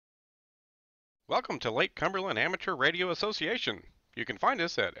Welcome to Lake Cumberland Amateur Radio Association. You can find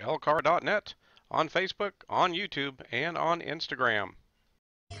us at LCARA.net, on Facebook, on YouTube, and on Instagram.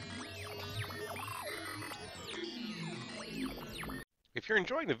 If you're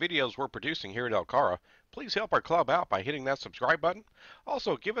enjoying the videos we're producing here at LCARA, please help our club out by hitting that subscribe button.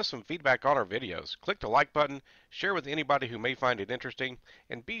 Also, give us some feedback on our videos. Click the like button, share with anybody who may find it interesting,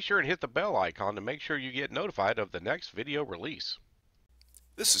 and be sure and hit the bell icon to make sure you get notified of the next video release.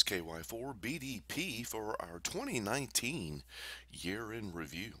 This is KY4BDP for our 2019 year in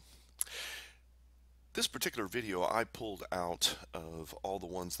review. This particular video I pulled out of all the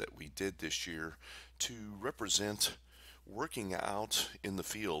ones that we did this year to represent working out in the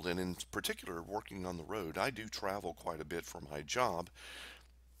field, and in particular working on the road. I do travel quite a bit for my job.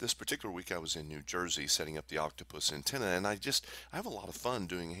 This particular week I was in New Jersey setting up the octopus antenna, and I have a lot of fun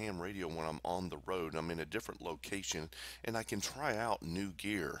doing ham radio when I'm on the road. I'm in a different location and I can try out new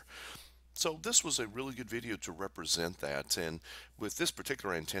gear. So this was a really good video to represent that, and with this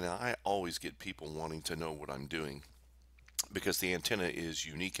particular antenna I always get people wanting to know what I'm doing because the antenna is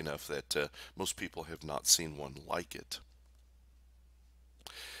unique enough that most people have not seen one like it.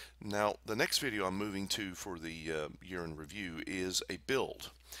 Now, the next video I'm moving to for the year in review is a build.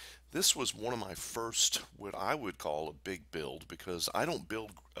 This was one of my first, what I would call a big build, because I don't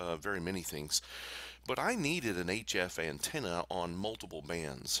build very many things, but I needed an HF antenna on multiple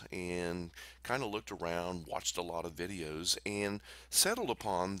bands and kind of looked around, watched a lot of videos, and settled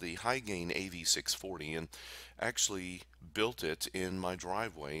upon the high gain AV640 and actually built it in my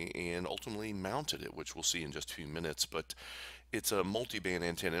driveway and ultimately mounted it, which we'll see in just a few minutes. But it's a multi-band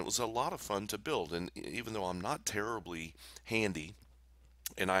antenna. It was a lot of fun to build, and even though I'm not terribly handy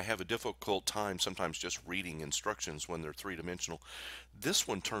and I have a difficult time sometimes just reading instructions when they're three-dimensional, this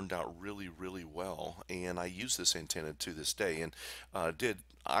one turned out really well, and I use this antenna to this day, and did,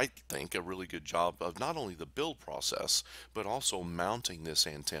 I think, a really good job of not only the build process but also mounting this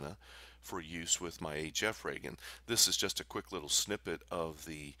antenna for use with my HF rig. And this is just a quick little snippet of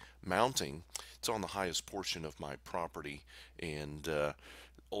the mounting. It's on the highest portion of my property, and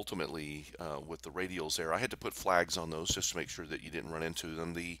ultimately with the radials there, I had to put flags on those just to make sure that you didn't run into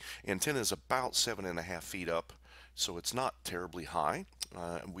them. The antenna is about 7.5 feet up, so it's not terribly high.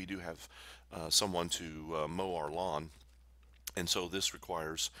 We do have someone to mow our lawn, and so this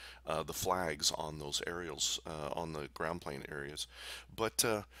requires the flags on those aerials, on the ground plane areas. But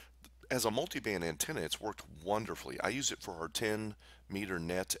as a multi-band antenna, it's worked wonderfully. I use it for our 10-meter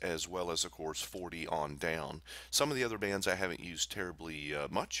net as well as, of course, 40 on down. Some of the other bands I haven't used terribly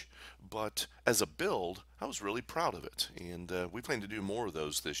much, but as a build, I was really proud of it, and we plan to do more of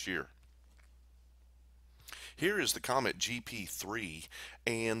those this year. Here is the Comet GP3,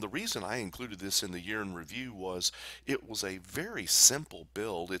 and the reason I included this in the year in review was it was a very simple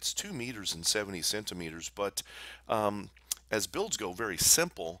build. It's 2 meters and 70 centimeters, but as builds go, very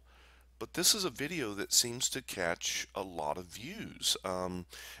simple. But this is a video that seems to catch a lot of views, and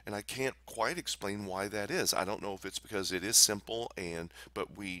I can't quite explain why that is. I don't know if it's because it is simple, but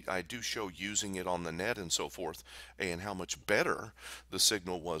I do show using it on the net and so forth, and how much better the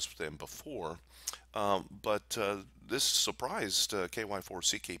signal was than before. But this surprised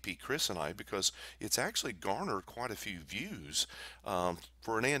KY4CKP Chris and I, because it's actually garnered quite a few views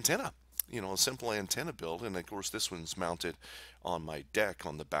for an antenna. You know, a simple antenna build, and of course this one's mounted on my deck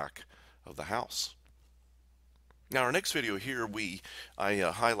on the back of the house. Now, our next video here I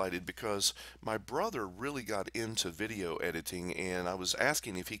highlighted because my brother really got into video editing, and I was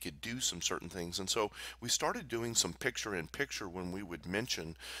asking if he could do some certain things, and so we started doing some picture-in-picture when we would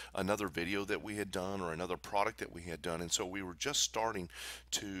mention another video that we had done or another product that we had done, and so we were just starting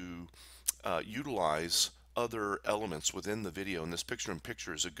to utilize other elements within the video, and this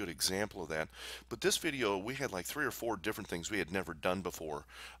picture-in-picture is a good example of that. But this video, we had like 3 or 4 different things we had never done before,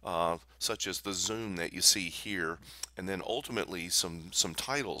 such as the zoom that you see here, and then ultimately some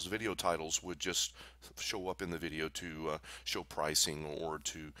titles, video titles would just show up in the video to show pricing or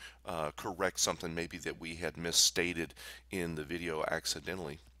to correct something maybe that we had misstated in the video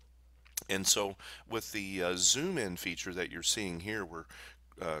accidentally. And so with the zoom in feature that you're seeing here, where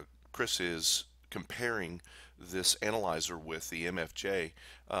Chris is comparing this analyzer with the MFJ,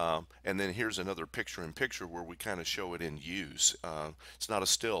 and then here's another picture-in-picture where we kind of show it in use. It's not a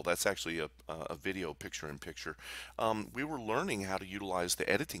still, that's actually a video picture-in-picture. We were learning how to utilize the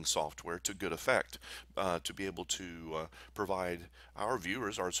editing software to good effect, to be able to provide our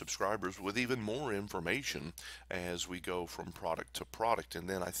viewers, our subscribers, with even more information as we go from product to product. And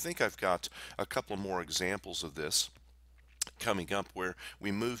then I think I've got a couple more examples of this coming up where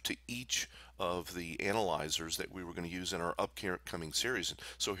we move to each of the analyzers that we were going to use in our upcoming series.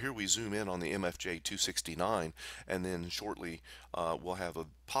 So here we zoom in on the MFJ 269, and then shortly we'll have a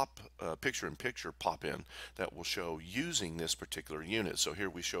picture-in-picture pop-in that will show using this particular unit. So here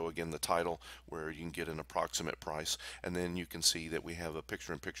we show again the title where you can get an approximate price, and then you can see that we have a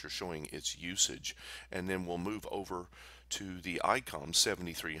picture-in-picture showing its usage. And then we'll move over to the ICOM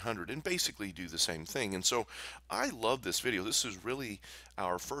 7300 and basically do the same thing. And so I love this video. This is really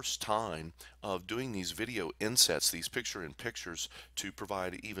our first time of doing these video insets, these picture-in-pictures, to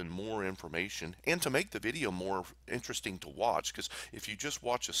provide even more information and to make the video more interesting to watch, because if you just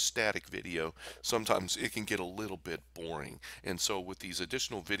watch a static video, sometimes it can get a little bit boring. And so with these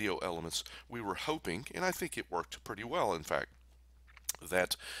additional video elements, we were hoping, and I think it worked pretty well in fact,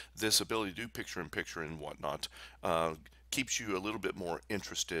 that this ability to do picture-in-picture and whatnot keeps you a little bit more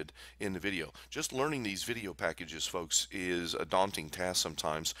interested in the video. Just learning these video packages, folks, is a daunting task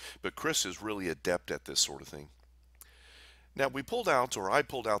sometimes, but Chris is really adept at this sort of thing. Now I pulled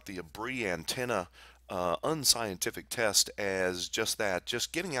out the Abri antenna unscientific test as just that,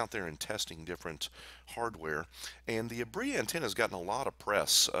 just getting out there and testing different hardware. And the Abri antenna has gotten a lot of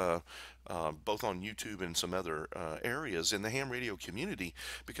press, both on YouTube and some other areas in the ham radio community,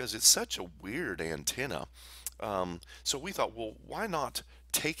 because it's such a weird antenna. So we thought, well, why not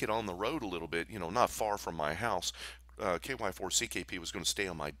take it on the road a little bit, not far from my house. KY4CKP was going to stay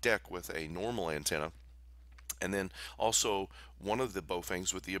on my deck with a normal antenna, and then also one of the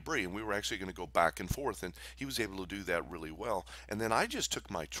Baofangs with the Abri, and we were actually going to go back and forth, and he was able to do that really well. And then I just took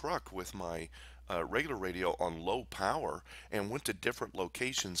my truck with my regular radio on low power and went to different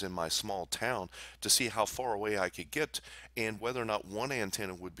locations in my small town to see how far away I could get and whether or not one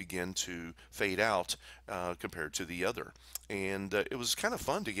antenna would begin to fade out compared to the other. And it was kind of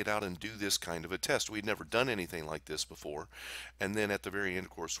fun to get out and do this kind of a test. We'd never done anything like this before. And then at the very end,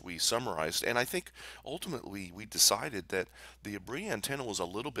 of course, we summarized, and I think ultimately we decided that the Abri antenna was a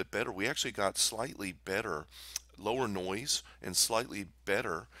little bit better. We actually got slightly better lower noise and slightly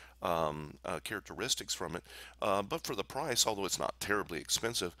better characteristics from it, but for the price, although it's not terribly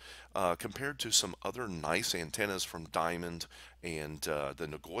expensive, compared to some other nice antennas from Diamond and the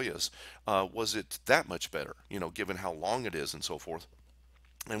Nagoyas, was it that much better, given how long it is and so forth?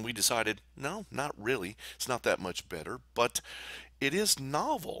 And we decided, no, not really. It's not that much better, but it is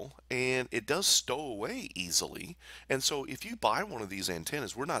novel and it does stow away easily. And so if you buy one of these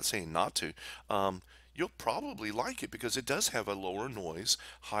antennas, we're not saying not to, you'll probably like it because it does have a lower noise,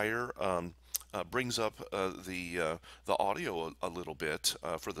 higher, brings up the audio a little bit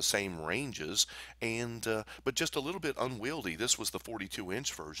for the same ranges, and but just a little bit unwieldy. This was the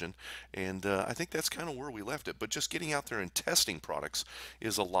 42-inch version, and I think that's kind of where we left it. But just getting out there and testing products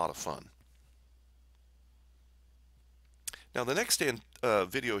is a lot of fun. Now the next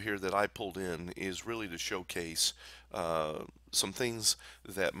video here that I pulled in is really to showcase some things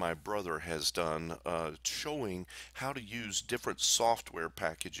that my brother has done, showing how to use different software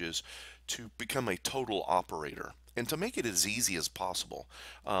packages to become a total operator and to make it as easy as possible.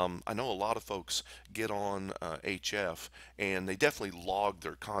 I know a lot of folks get on HF and they definitely log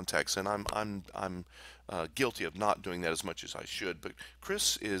their contacts, and I'm guilty of not doing that as much as I should, but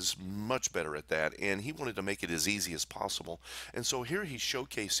Chris is much better at that, and he wanted to make it as easy as possible. And so here he's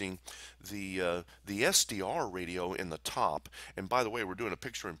showcasing the SDR radio in the top, and by the way, we're doing a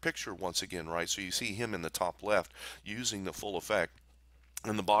picture-in-picture once again, right? So you see him in the top left using the full effect.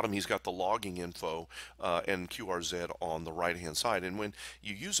 In the bottom, he's got the logging info and QRZ on the right-hand side. And when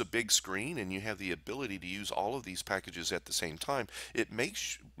you use a big screen and you have the ability to use all of these packages at the same time, it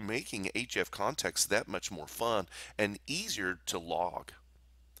makes making HF contacts that much more fun and easier to log.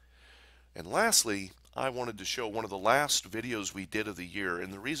 And lastly, I wanted to show one of the last videos we did of the year.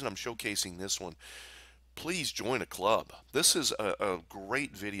 And the reason I'm showcasing this one, please join a club. This is a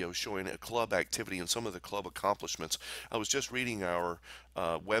great video showing a club activity and some of the club accomplishments. I was just reading our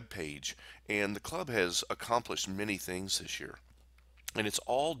web page, and the club has accomplished many things this year. And it's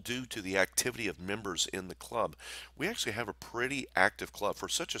all due to the activity of members in the club. We actually have a pretty active club. For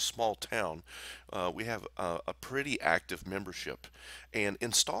such a small town, we have a pretty active membership. And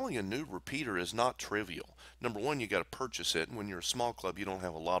installing a new repeater is not trivial. Number one, you got to purchase it. And when you're a small club, you don't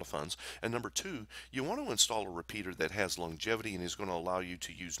have a lot of funds. And number two, you want to install a repeater that has longevity and is going to allow you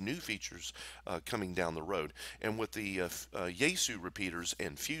to use new features coming down the road. And with the Yaesu repeaters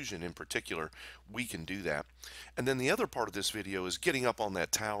and Fusion in particular, we can do that. And then the other part of this video is getting up on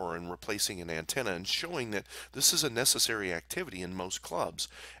that tower and replacing an antenna and showing that this is a necessary activity in most clubs.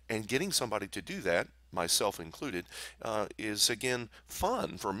 And getting somebody to do that, myself included, is again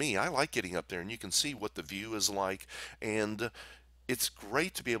fun for me. I like getting up there and you can see what the view is like, and It's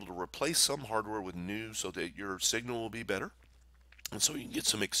great to be able to replace some hardware with new so that your signal will be better. And so you can get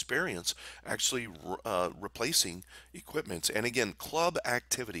some experience actually replacing equipment. And again, club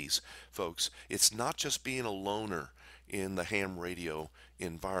activities, folks, it's not just being a loner in the ham radio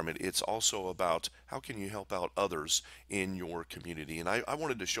environment. It's also about how can you help out others in your community. And I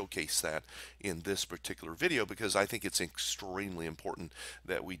wanted to showcase that in this particular video because I think it's extremely important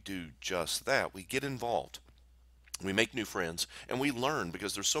that we do just that. We get involved. We make new friends and we learn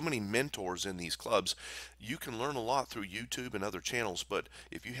because there's so many mentors in these clubs. You can learn a lot through YouTube and other channels, but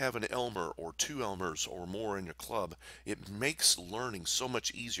if you have an Elmer or two Elmers or more in your club, it makes learning so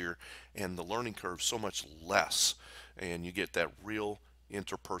much easier and the learning curve so much less, and you get that real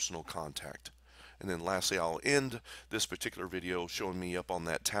interpersonal contact. And then lastly, I'll end this particular video showing me up on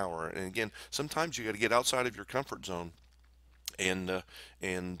that tower. And again, sometimes you got to get outside of your comfort zone and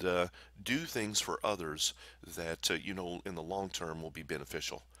do things for others that you know in the long term will be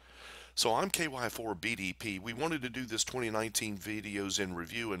beneficial. So I'm KY4BDP. We wanted to do this 2019 videos in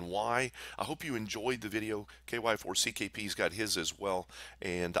review and why. I hope you enjoyed the video. KY4CKP's got his as well,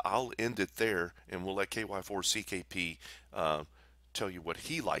 and I'll end it there, and we'll let KY4CKP tell you what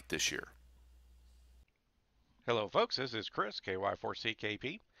he liked this year. Hello, folks. This is Chris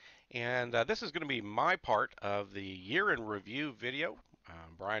KY4CKP, and this is going to be my part of the year in review video.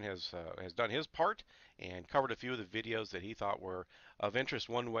 Brian has done his part and covered a few of the videos that he thought were of interest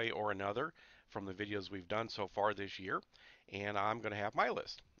one way or another from the videos we've done so far this year, and I'm going to have my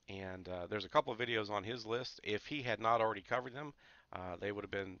list. And there's a couple of videos on his list. If he had not already covered them, they would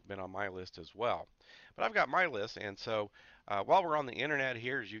have been on my list as well. But I've got my list, and so while we're on the internet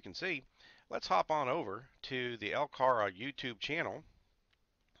here, as you can see, let's hop on over to the LCARA YouTube channel,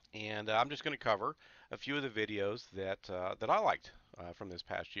 and I'm just going to cover a few of the videos that I liked from this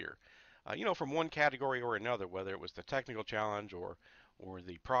past year. You know, from one category or another, whether it was the technical challenge or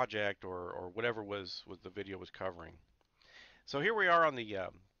the project or whatever was the video was covering. So here we are on the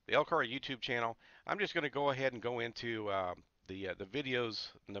LCARA YouTube channel. I'm just going to go ahead and go into the videos,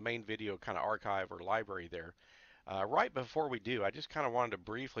 the main video kind of archive or library there. Right before we do, I just kind of wanted to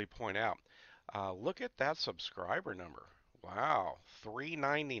briefly point out, look at that subscriber number. Wow,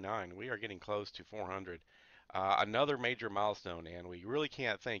 399. We are getting close to 400. Another major milestone, and we really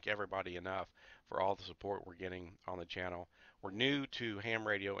can't thank everybody enough for all the support we're getting on the channel. We're new to ham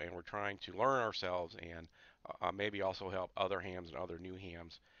radio, and we're trying to learn ourselves and maybe also help other hams and other new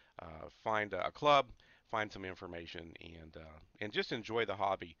hams find a club, find some information, and just enjoy the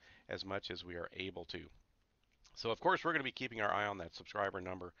hobby as much as we are able to. So of course we're going to be keeping our eye on that subscriber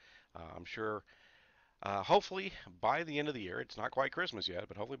number. I'm sure hopefully by the end of the year, it's not quite Christmas yet,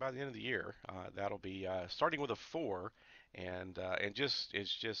 but hopefully by the end of the year, that'll be starting with a 4, and just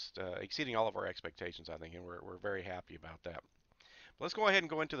it's just exceeding all of our expectations, I think, and we're very happy about that. But let's go ahead and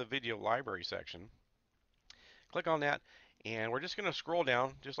go into the video library section. Click on that, and we're just going to scroll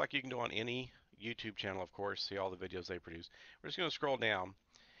down, just like you can do on any YouTube channel, of course, see all the videos they produce. We're just going to scroll down,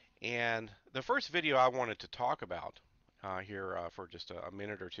 and the first video I wanted to talk about here for just a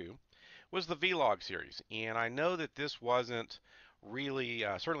minute or two was the vlog series. And I know that this wasn't really,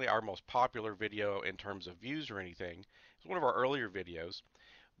 certainly our most popular video in terms of views or anything. It's one of our earlier videos,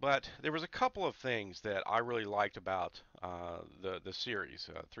 but there was a couple of things that I really liked about the series,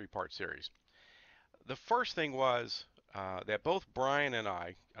 three-part series. The first thing was that both Brian and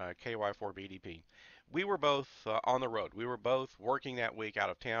I, KY4BDP, we were both on the road. We were both working that week out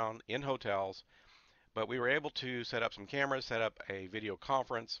of town in hotels, but we were able to set up some cameras, set up a video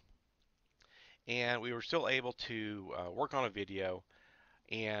conference, and we were still able to work on a video.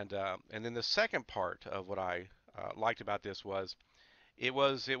 And then the second part of what I liked about this was it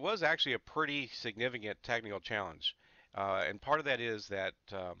was actually a pretty significant technical challenge, and part of that is that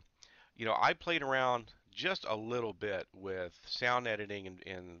you know, I played around just a little bit with sound editing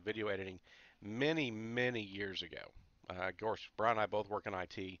and video editing many years ago. Of course, Brian and I both work in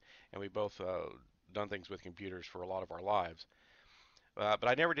IT, and we both done things with computers for a lot of our lives. But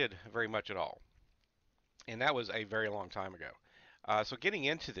I never did very much at all, and that was a very long time ago. So getting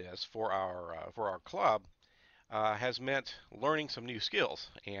into this for our club has meant learning some new skills,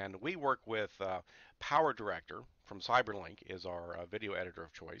 and we work with Power Director from Cyberlink is our video editor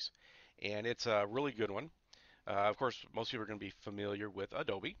of choice, and it's a really good one. Of course, most people are going to be familiar with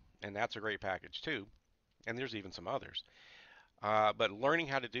Adobe, and that's a great package too. And there's even some others. But learning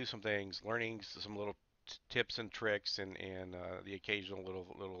how to do some things, learning some little tips and tricks, and the occasional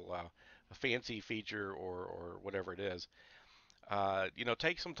little fancy feature or whatever it is, you know,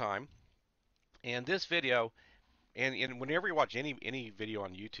 take some time. And this video, and whenever you watch any video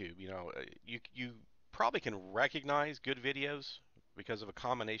on YouTube, you know, you probably can recognize good videos because of a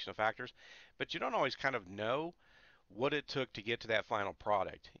combination of factors, but you don't always kind of know what it took to get to that final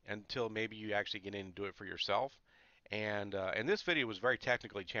product until maybe you actually get in and do it for yourself. And this video was very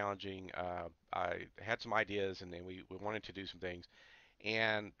technically challenging. I had some ideas, and then we wanted to do some things.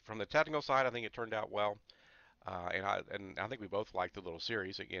 And from the technical side, I think it turned out well. And I think we both liked the little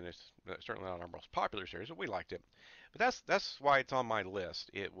series. Again, it's certainly not our most popular series, but we liked it. But that's why it's on my list.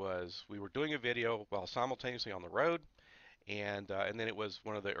 It was we were doing a video while simultaneously on the road, and then it was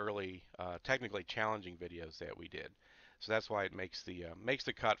one of the early technically challenging videos that we did. So that's why it makes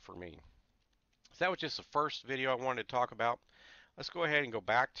the cut for me. So that was just the first video I wanted to talk about. Let's go ahead and go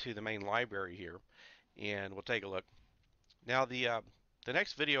back to the main library here, and we'll take a look. Now the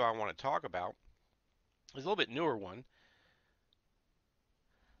next video I want to talk about is a little bit newer one.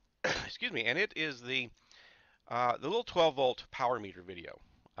 Excuse me, and it is the little 12 volt power meter video.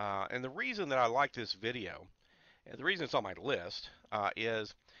 And the reason that I like this video, and the reason it's on my list,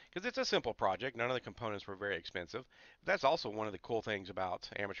 is because it's a simple project. None of the components were very expensive. That's also one of the cool things about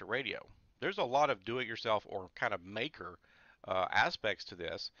amateur radio. There's a lot of do-it-yourself or kind of maker aspects to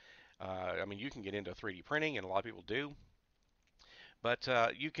this. I mean, you can get into 3D printing, and a lot of people do. But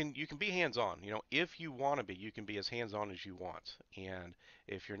you can be hands-on. You know, if you want to be, you can be as hands-on as you want. And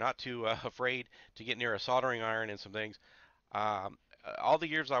if you're not too afraid to get near a soldering iron and some things, all the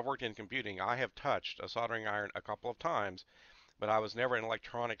years I've worked in computing, I have touched a soldering iron a couple of times, but I was never an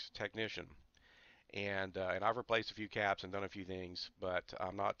electronics technician. And I've replaced a few caps and done a few things, but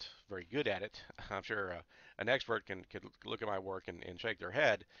I'm not very good at it. I'm sure an expert can could look at my work and shake their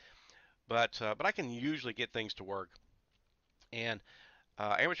head, but I can usually get things to work. And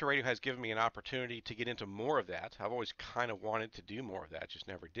amateur radio has given me an opportunity to get into more of that. I've always kind of wanted to do more of that, just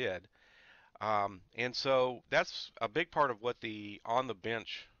never did. And so that's a big part of what the On the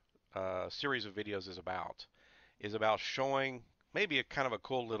Bench series of videos is about showing maybe a kind of a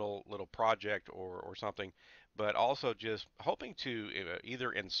cool little project or something, but also just hoping to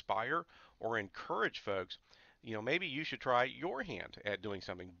either inspire or encourage folks. You know, maybe you should try your hand at doing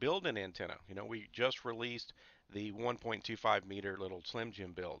something. Build an antenna. You know, we just released the 1.25 meter little Slim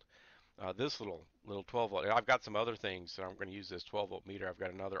Jim build. This little 12 volt. I've got some other things that I'm going to use this 12 volt meter. I've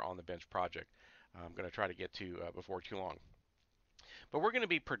got another on the bench project I'm going to try to get to before too long. But we're going to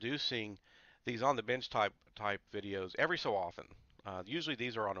be producing these on the bench type videos every so often. Usually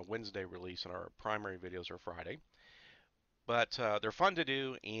these are on a Wednesday release, and our primary videos are Friday. But they're fun to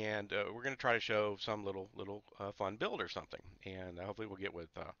do, and we're going to try to show some little fun build or something. And hopefully we'll get with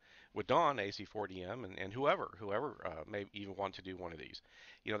Don AC4DM and whoever may even want to do one of these.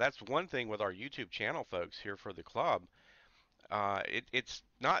 You know, that's one thing with our YouTube channel, folks, here for the club. It's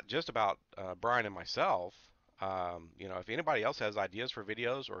not just about Brian and myself. You know, if anybody else has ideas for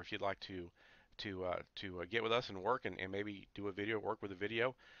videos, or if you'd like to get with us and work and maybe do a video, work with a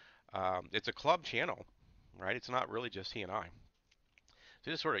video, it's a club channel, right? It's not really just he and I.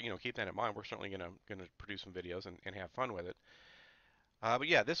 So just sort of keep that in mind. We're certainly gonna produce some videos and have fun with it. But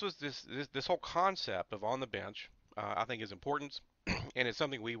yeah, this whole concept of on the bench, I think is important, and it's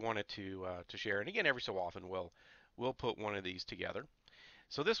something we wanted to share. And again, every so often we'll put one of these together.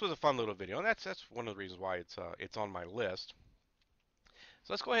 So this was a fun little video, and that's one of the reasons why it's on my list.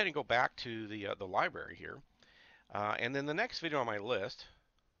 So let's go ahead and go back to the library here, and then the next video on my list,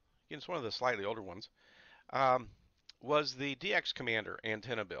 again, it's one of the slightly older ones, um, was the DX Commander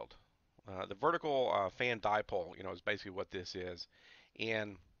antenna build. The vertical fan dipole, is basically what this is.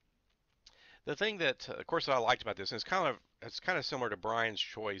 And the thing that, of course, that I liked about this, and it's kind of similar to Brian's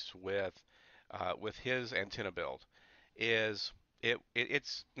choice with his antenna build, is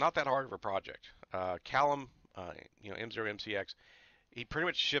it's not that hard of a project. Callum, M0MCX, he pretty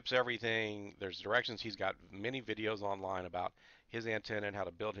much ships everything. There's directions. He's got many videos online about his antenna and how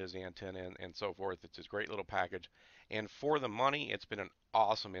to build his antenna and so forth. It's this great little package. And for the money, it's been an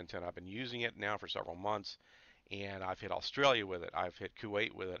awesome antenna. I've been using it now for several months, and I've hit Australia with it. I've hit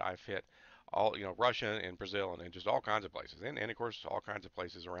Kuwait with it. I've hit all, Russia and Brazil and just all kinds of places. And of course, all kinds of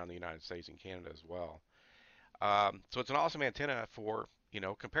places around the United States and Canada as well. So it's an awesome antenna for,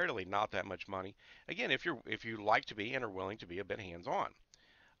 comparatively not that much money. Again, if you like to be and are willing to be a bit hands-on.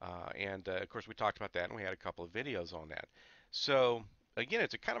 And of course, we talked about that, and we had a couple of videos on that. So again,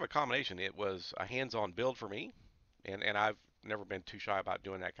 it's a kind of a combination. It was a hands-on build for me, and I've never been too shy about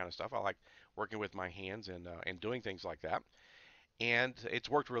doing that kind of stuff. I like working with my hands and doing things like that, and it's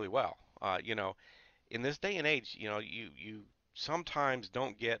worked really well. In this day and age, you sometimes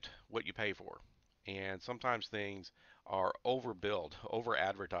don't get what you pay for, and sometimes things are overbilled, over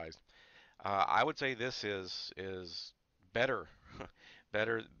advertised. I would say this is better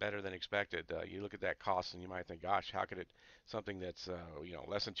better than expected. You look at that cost and you might think, gosh, how could it something that's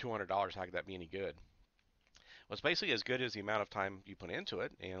less than $200? How could that be any good? Well, it's basically as good as the amount of time you put into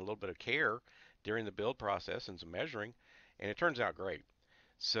it and a little bit of care during the build process and some measuring, and it turns out great.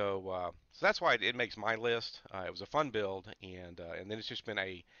 So that's why it makes my list. It was a fun build, and then it's just been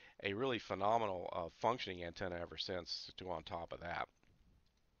a really phenomenal functioning antenna ever since to go on top of that.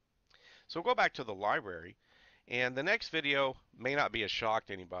 So we'll go back to the library, and the next video may not be a shock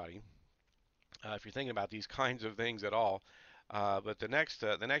to anybody if you're thinking about these kinds of things at all. But the next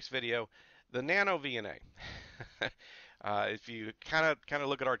video, the Nano VNA. If you kind of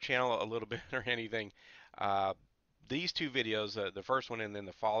look at our channel a little bit or anything, uh, these two videos, the first one and then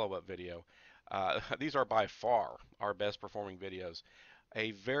the follow-up video, these are by far our best performing videos.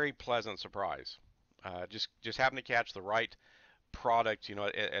 A very pleasant surprise. Just happened to catch the right product,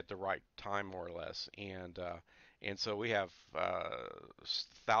 at the right time, more or less. And so we have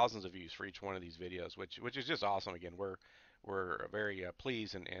thousands of views for each one of these videos, which is just awesome. Again, we're very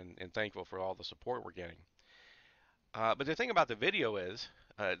pleased and thankful for all the support we're getting. But the thing about the video is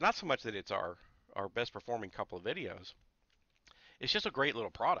not so much that it's our best performing couple of videos. It's just a great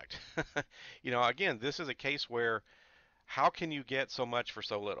little product. Again, this is a case where how can you get so much for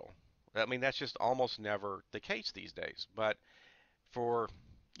so little? I mean, that's just almost never the case these days. But for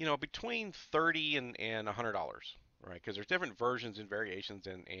between 30 and $100, right? Because there's different versions and variations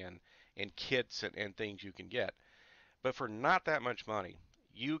and kits and things you can get. But for not that much money,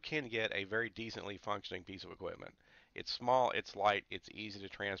 you can get a very decently functioning piece of equipment. It's small, it's light, it's easy to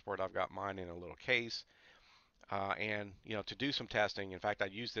transport. I've got mine in a little case. And to do some testing. In fact, I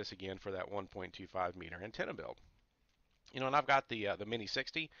use this again for that 1.25 meter antenna build. And I've got the Mini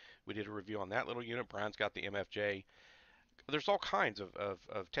 60. We did a review on that little unit. Brian's got the MFJ. There's all kinds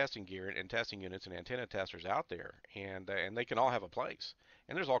of testing gear and testing units and antenna testers out there, and they can all have a place.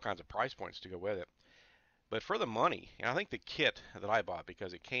 And there's all kinds of price points to go with it. But for the money, and I think the kit that I bought,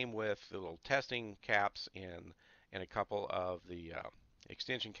 because it came with the little testing caps and a couple of the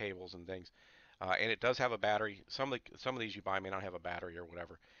extension cables and things, and it does have a battery. Some of these you buy may not have a battery or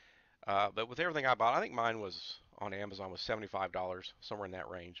whatever. But with everything I bought, I think mine was on Amazon was $75, somewhere in that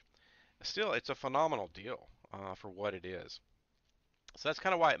range. Still, it's a phenomenal deal for what it is. So that's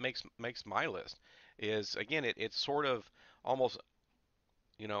kind of why it makes my list. Is again, it's sort of almost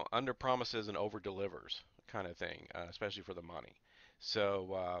under promises and over delivers kind of thing, especially for the money.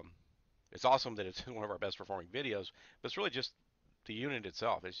 So it's awesome that it's one of our best performing videos, but it's really just the unit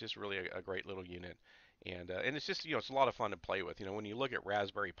itself. It's just really a great little unit, and it's just it's a lot of fun to play with. When you look at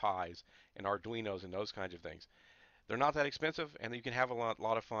Raspberry Pis and Arduinos and those kinds of things, they're not that expensive, and you can have a lot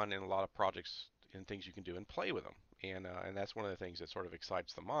of fun and a lot of projects and things you can do and play with them. And that's one of the things that sort of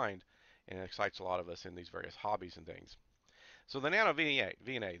excites the mind and excites a lot of us in these various hobbies and things. So the Nano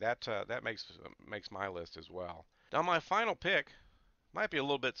VNA that makes my list as well. Now my final pick might be a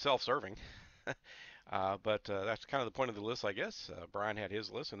little bit self-serving, but that's kind of the point of the list, I guess. Brian had his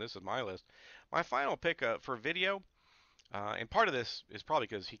list, and this is my list. My final pick for video, and part of this is probably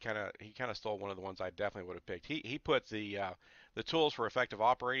because he kind of stole one of the ones I definitely would have picked. He put the tools for effective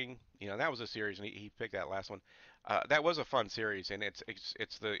operating. That was a series, and he picked that last one. That was a fun series, and it's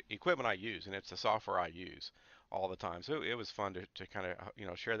the equipment I use, and it's the software I use all the time. So it was fun to kind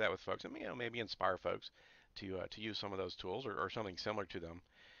of share that with folks, and maybe inspire folks to use some of those tools or something similar to them.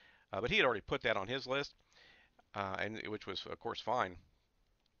 But he had already put that on his list, and which was of course fine.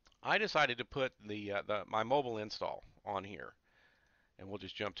 I decided to put my mobile install on here, and we'll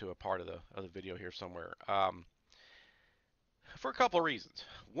just jump to a part of the video here somewhere. For a couple of reasons.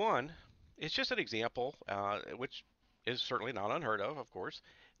 One, it's just an example, which is certainly not unheard of course.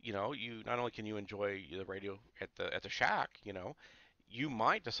 You not only can you enjoy the radio at the shack, you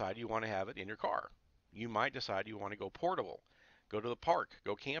might decide you want to have it in your car. You might decide you want to go portable, go to the park,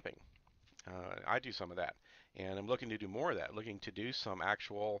 go camping. I do some of that, and I'm looking to do more of that. Looking to do some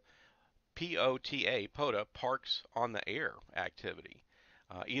actual POTA parks on the air activity.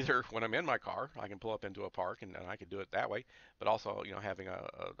 Either when I'm in my car, I can pull up into a park and I could do it that way, but also having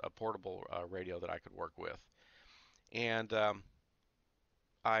a portable radio that I could work with. And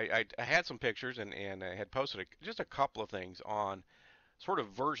I had some pictures and I had posted just a couple of things on sort of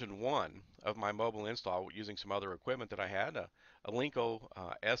version 1 of my mobile install using some other equipment that I had, a Linko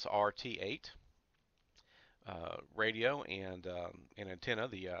SRT8 radio and an antenna.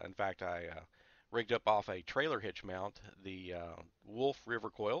 In fact, I rigged up off a trailer hitch mount the Wolf River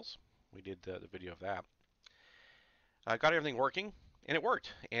coils. We did the video of that. I got everything working, and it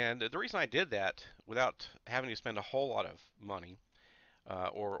worked. And the reason I did that without having to spend a whole lot of money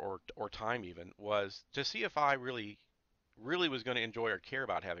or time even was to see if I really really was going to enjoy or care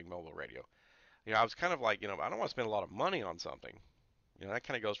about having mobile radio. I was kind of like, I don't want to spend a lot of money on something. That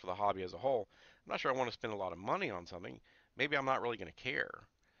kind of goes for the hobby as a whole. I'm not sure I want to spend a lot of money on something. Maybe I'm not really going to care.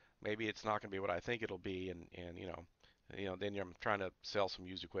 Maybe it's not going to be what I think it'll be, and then I'm trying to sell some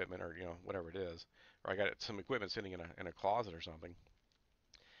used equipment or whatever it is, or I got some equipment sitting in a closet or something.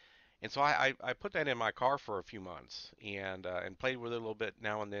 And so I put that in my car for a few months and played with it a little bit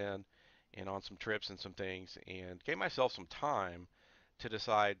now and then, and on some trips and some things, and gave myself some time to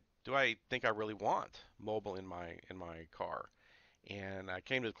decide, do I think I really want mobile in my car? And I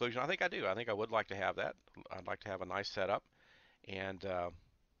came to the conclusion, I think I do. I think I would like to have that. I'd like to have a nice setup. And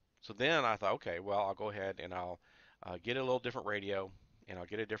so then I thought, okay, well, I'll go ahead and I'll get a little different radio, and I'll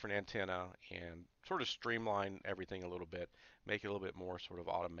get a different antenna, and sort of streamline everything a little bit, make it a little bit more sort of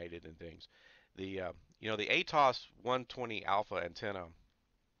automated and things. The ATOS 120 Alpha antenna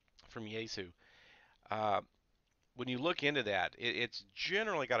from Yaesu, uh, when you look into that, it's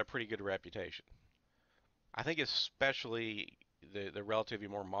generally got a pretty good reputation. I think especially the relatively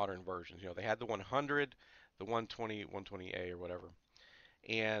more modern versions. They had the 100, the 120, 120A or whatever,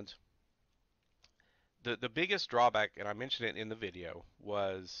 and the biggest drawback, and I mentioned it in the video,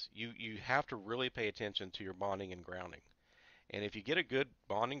 was you have to really pay attention to your bonding and grounding. And if you get a good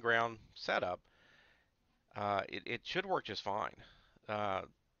bonding ground setup, it should work just fine. Uh,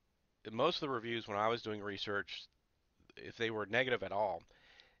 Most of the reviews when I was doing research, if they were negative at all,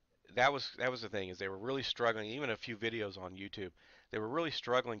 that was the thing, is they were really struggling. Even a few videos on YouTube, they were really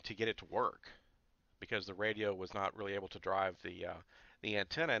struggling to get it to work because the radio was not really able to drive the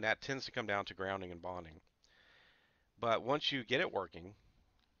antenna, and that tends to come down to grounding and bonding. But once you get it working,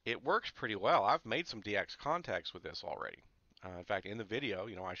 it works pretty well. I've made some DX contacts with this already. In fact, in the video,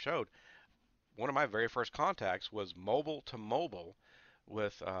 I showed one of my very first contacts was mobile to mobile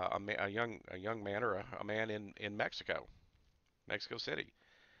with a young man, or a man in Mexico City.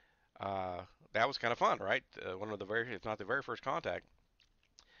 That was kind of fun, right? One of the very, if not the very first contact,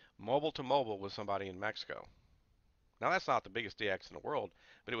 mobile to mobile with somebody in Mexico. Now that's not the biggest DX in the world,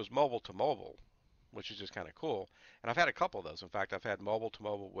 but it was mobile to mobile, which is just kind of cool. And I've had a couple of those. In fact, I've had mobile to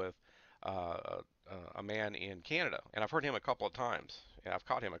mobile with a man in Canada, and I've heard him a couple of times, and I've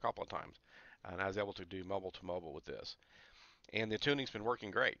caught him a couple of times, and I was able to do mobile to mobile with this. And the tuning's been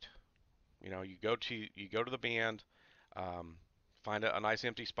working great. You go to the band, um, find a nice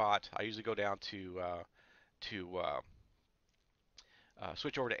empty spot. I usually go down to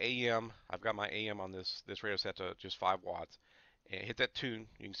switch over to AM. I've got my AM on this radio set to just 5 watts, and hit that tune.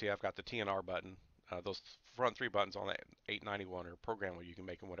 You can see I've got the TNR button. Those front 3 buttons on that 891 are programmable. You can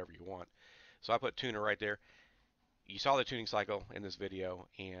make them whatever you want. So I put tuner right there. You saw the tuning cycle in this video,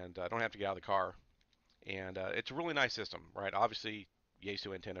 and I don't have to get out of the car. And it's a really nice system, right? Obviously,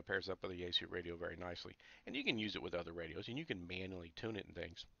 Yaesu antenna pairs up with the Yaesu radio very nicely, and you can use it with other radios, and you can manually tune it and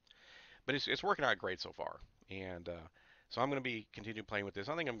things. But it's working out great so far, and so I'm going to be continuing playing with this.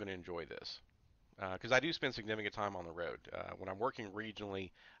 I think I'm going to enjoy this because I do spend significant time on the road. When I'm working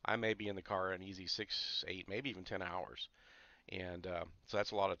regionally, I may be in the car an easy 6, 8, maybe even 10 hours, and so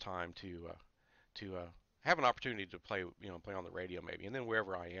that's a lot of time to have an opportunity to play on the radio maybe, and then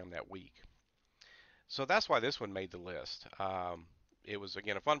wherever I am that week. So that's why this one made the list. It was,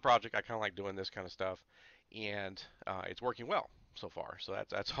 again, a fun project. I kind of like doing this kind of stuff, and it's working well so far. So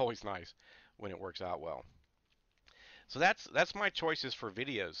that's always nice when it works out well. So that's my choices for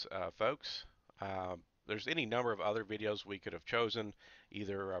videos, folks. There's any number of other videos we could have chosen,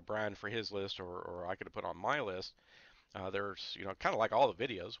 either Brian for his list, or I could have put on my list. There's, kind of like all the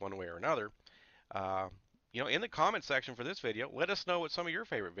videos, one way or another. Uh, in the comment section for this video, let us know what some of your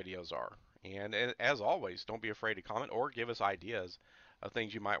favorite videos are. And as always, don't be afraid to comment or give us ideas of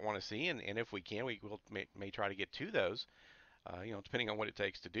things you might want to see. And if we can, we will may try to get to those, depending on what it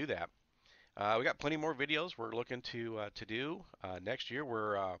takes to do that. We got plenty more videos we're looking to do next year.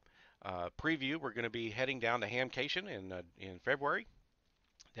 Preview. We're going to be heading down to Hamcation in February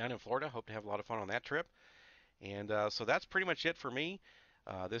down in Florida. Hope to have a lot of fun on that trip. And so that's pretty much it for me.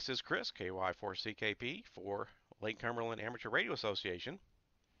 This is Chris KY4CKP for Lake Cumberland Amateur Radio Association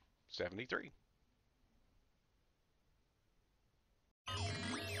 73.